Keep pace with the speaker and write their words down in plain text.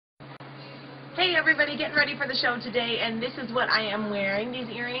Hey everybody, getting ready for the show today, and this is what I am wearing. These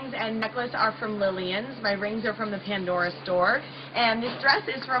earrings and necklace are from Lillians. My rings are from the Pandora store. And this dress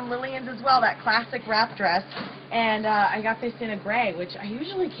is from Lillians as well, that classic wrap dress. And I got this in a gray, which I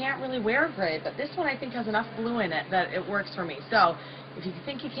usually can't really wear gray, but this one I think has enough blue in it that it works for me. So if you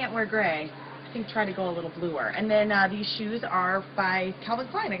think you can't wear gray, I think try to go a little bluer. And then these shoes are by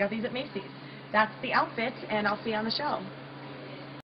Klein. I got these at Macy's. That's the outfit, and I'll see you on the show.